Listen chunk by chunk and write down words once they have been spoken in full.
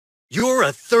You're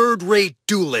a third-rate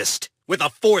duelist with a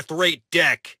fourth-rate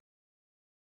deck.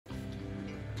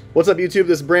 What's up, YouTube?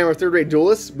 This is Brant, our third-rate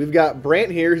duelist. We've got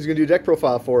Brant here who's going to do a deck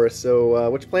profile for us. So,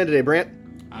 what's your plan today, Brant?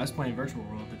 I was playing Virtual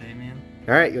World today, man.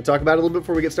 All right, you'll talk about it a little bit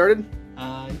before we get started?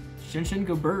 Shinshin,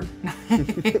 go bird.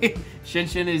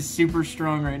 Shinshin is super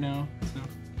strong right now. So.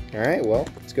 All right, well,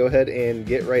 let's go ahead and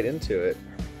get right into it.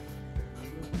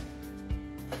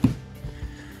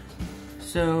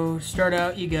 So, start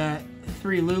out, you got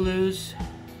 3 Lulus.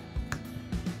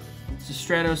 It's the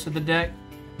Stratos of the deck.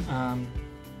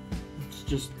 It's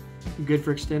just good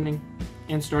for extending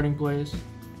and starting plays.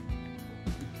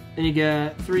 Then you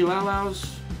got 3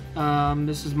 Laulaus.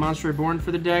 This is Monster Reborn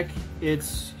for the deck. I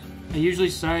usually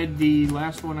side the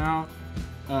last one out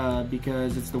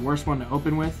because it's the worst one to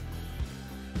open with.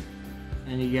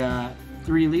 And you got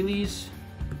 3 Lilies.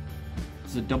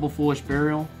 This is a double Foolish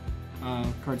Burial.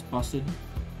 Card's busted.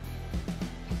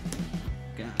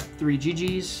 Got 3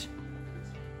 GGs.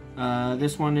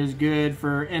 This one is good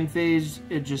for end phase.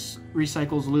 It just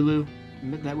recycles Lulu.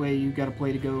 That way you got a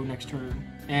play to go next turn.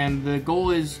 And the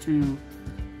goal is to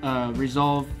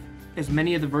resolve as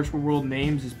many of the Virtual World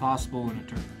names as possible in a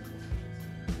turn.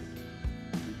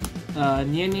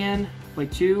 Nian Nian, play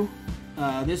 2.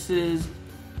 This is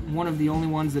one of the only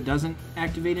ones that doesn't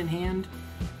activate in hand.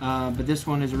 But this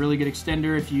one is a really good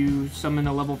extender. If you summon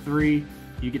a level 3,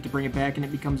 you get to bring it back and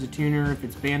it becomes a tuner. If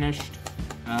it's banished,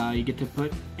 you get to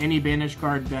put any banished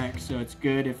card back. So it's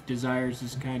good if Desires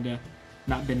has kind of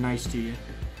not been nice to you.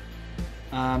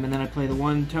 And then I play the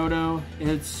 1 Toto.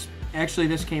 Actually,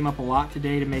 this came up a lot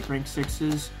today to make rank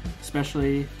 6s,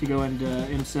 especially to go into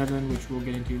M7, which we'll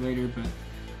get into later,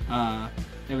 but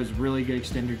it was a really good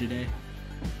extender today.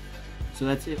 So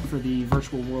that's it for the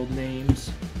Virtual World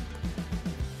names.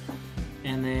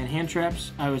 And then hand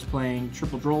traps, I was playing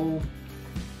Triple Droll.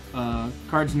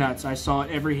 Card's nuts. I saw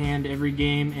it every hand, every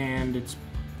game, and it's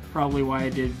probably why I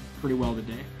did pretty well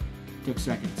today. Took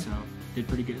second, so did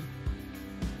pretty good.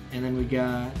 And then we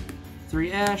got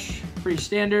 3 Ash, pretty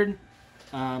standard.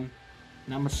 Not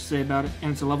much to say about it.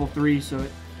 And it's a level 3, so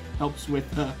it helps with,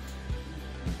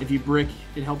 if you brick,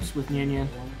 it helps with Nian Nian.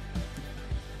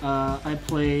 I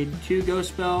played 2 Ghost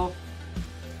Spell,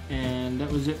 and that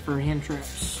was it for hand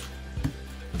traps.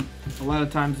 A lot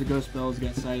of times the Ghost Spells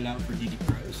got sided out for DD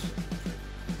Pros.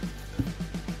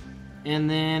 And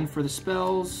then for the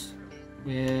spells,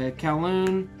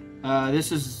 Kowloon.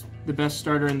 This is the best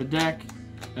starter in the deck.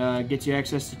 Gets you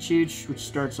access to Chooch, which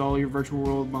starts all your Virtual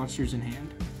World monsters in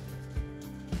hand.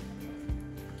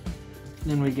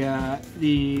 Then we got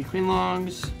the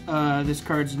Queenlongs. This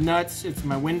card's nuts. It's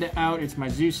my Winda out, it's my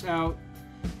Zeus out.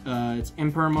 It's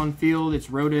Imperm on field,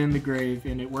 it's Rhoda in the grave,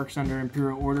 and it works under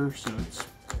Imperial Order, so it's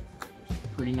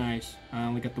pretty nice. I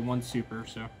only got the 1 super,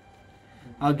 so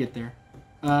I'll get there.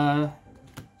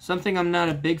 Something I'm not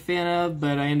a big fan of,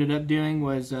 but I ended up doing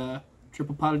was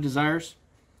Triple Pot of Desires.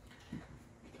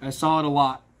 I saw it a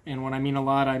lot, and when I mean a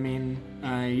lot, I mean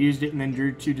I used it and then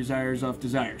drew 2 Desires off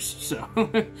Desires, so.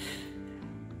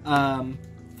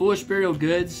 Foolish Burial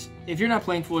Goods. If you're not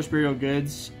playing Foolish Burial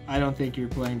Goods, I don't think you're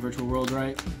playing Virtual World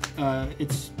right.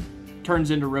 It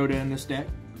turns into Rhoda in this deck,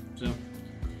 so.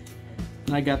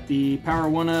 And I got the Power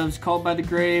 1-ofs Called by the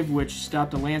Grave, which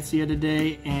stopped a Lancia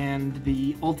today, and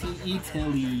the Ulti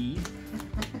Italy.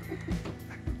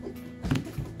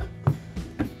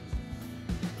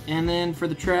 And then for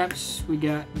the traps, we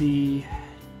got the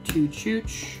 2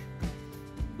 Chooch,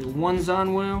 the 1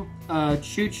 Zanwu.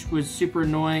 Chooch was super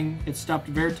annoying. It stopped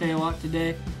Verte a lot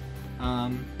today,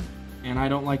 and I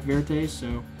don't like Verte,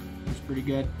 so it's pretty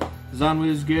good. Zanwu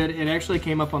is good. It actually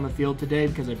came up on the field today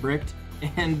because I bricked,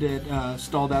 and it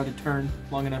stalled out a turn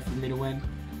long enough for me to win.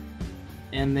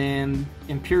 And then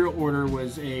Imperial Order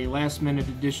was a last-minute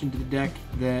addition to the deck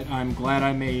that I'm glad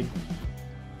I made.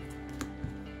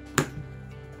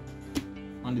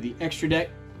 Onto the extra deck.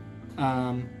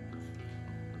 Level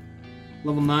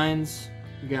 9s,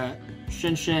 we got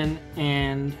Shinshin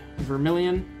and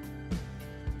Vermilion.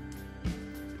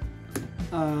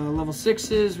 Level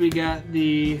 6s, we got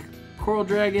the Coral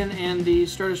Dragon and the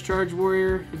Stardust Charge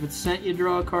Warrior. If it's sent, you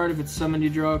draw a card. If it's summoned,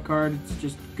 you draw a card. It's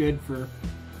just good for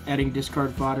adding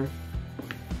discard fodder.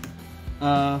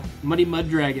 Muddy Mud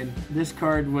Dragon. This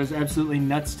card was absolutely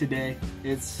nuts today.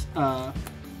 It's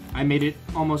I made it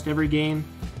almost every game,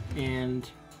 and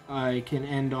I can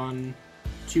end on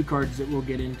 2 cards that we'll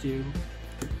get into.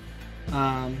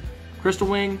 Crystal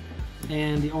Wing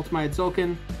and the Ultimate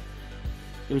Tzolk'in.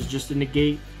 It was just a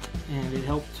negate, and it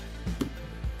helped.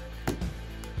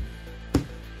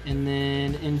 And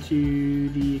then into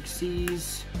the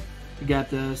Xyz, we got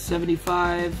the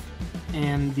 75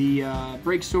 and the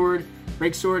break sword.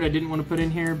 Break sword I didn't want to put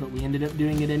in here, but we ended up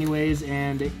doing it anyways,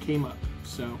 and it came up.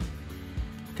 So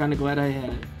kind of glad I had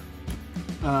it.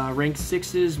 Rank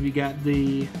 6s, we got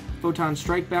the Photon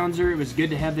Strike Bouncer. It was good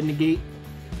to have the negate.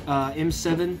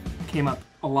 M7 came up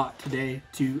a lot today.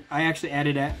 I actually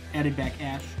added back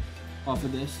Ash off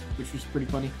of this, which was pretty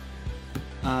funny.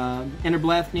 Enter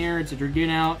Blathnir, it's a Dragoon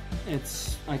out.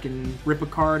 I can rip a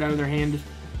card out of their hand.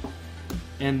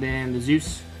 And then the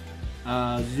Zeus.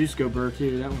 Zeus Go Burr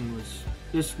too.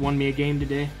 This won me a game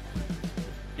today.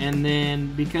 And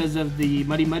then because of the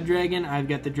Muddy Mud Dragon, I've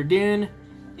got the Dragoon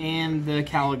and the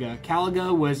Caliga.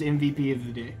 Caliga was MVP of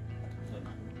the day.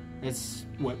 That's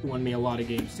what won me a lot of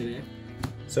games today.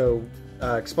 So,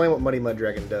 explain what Muddy Mud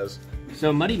Dragon does.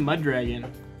 So Muddy Mud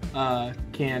Dragon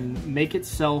can make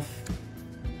itself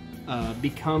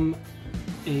become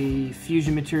a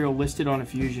fusion material listed on a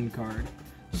fusion card.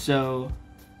 So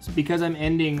because I'm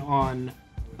ending on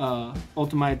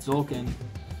Ultimate Zulkin,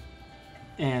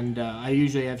 and I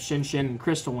usually have Shin Shin and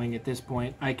Crystal Wing at this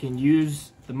point, I can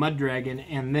use the Mud Dragon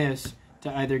and this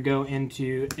to either go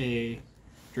into a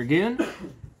Dragoon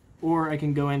or I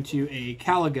can go into a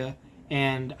Caliga.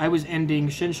 And I was ending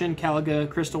Shin Shin, Caliga,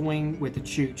 Crystal Wing with the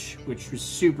Chooch, which was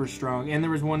super strong. And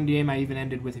there was one game I even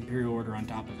ended with Imperial Order on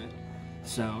top of it.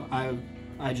 So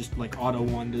I just like auto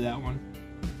won to that one.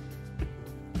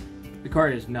 The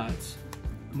card is nuts.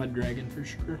 Mud Dragon for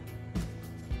sure.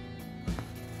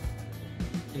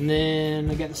 And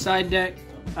then I got the side deck.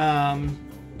 I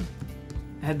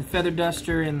had the Feather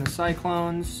Duster and the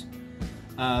Cyclones.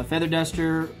 Feather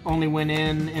Duster only went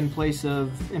in place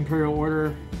of Imperial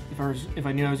Order if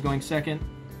I knew I was going second.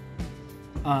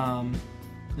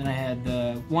 Then I had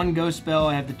the one Ghost Spell.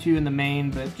 I have the 2 in the main,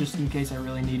 but just in case I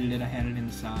really needed it, I had it in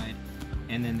the side.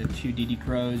 And then the 2 DD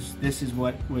Crows. This is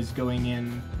what was going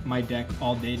in my deck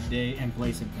all day today in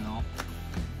place of Bell,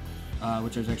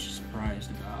 which I was actually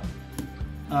surprised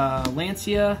about.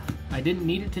 Lancia, I didn't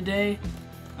need it today.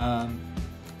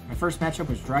 My first matchup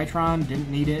was Drytron, didn't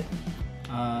need it.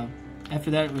 After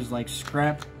that, it was like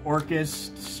Scrap,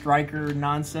 Orcus, Striker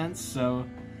nonsense, so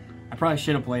I probably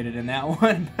should have played it in that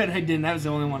one, but I didn't. That was the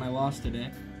only one I lost today.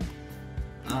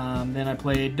 Then I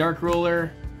played Dark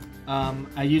Ruler.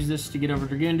 I used this to get over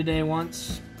Dragoon today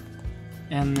once.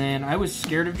 And then I was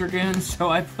scared of Dragoon, so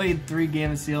I played 3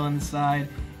 Gamma Seal on the side,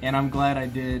 and I'm glad I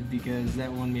did because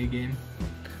that won me a game.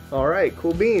 Alright,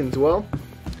 cool beans. Well,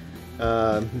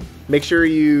 make sure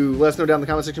you let us know down in the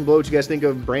comment section below what you guys think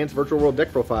of Brant's Virtual World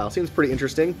deck profile. Seems pretty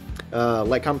interesting.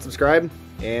 Like, comment, subscribe,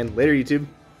 and later, YouTube.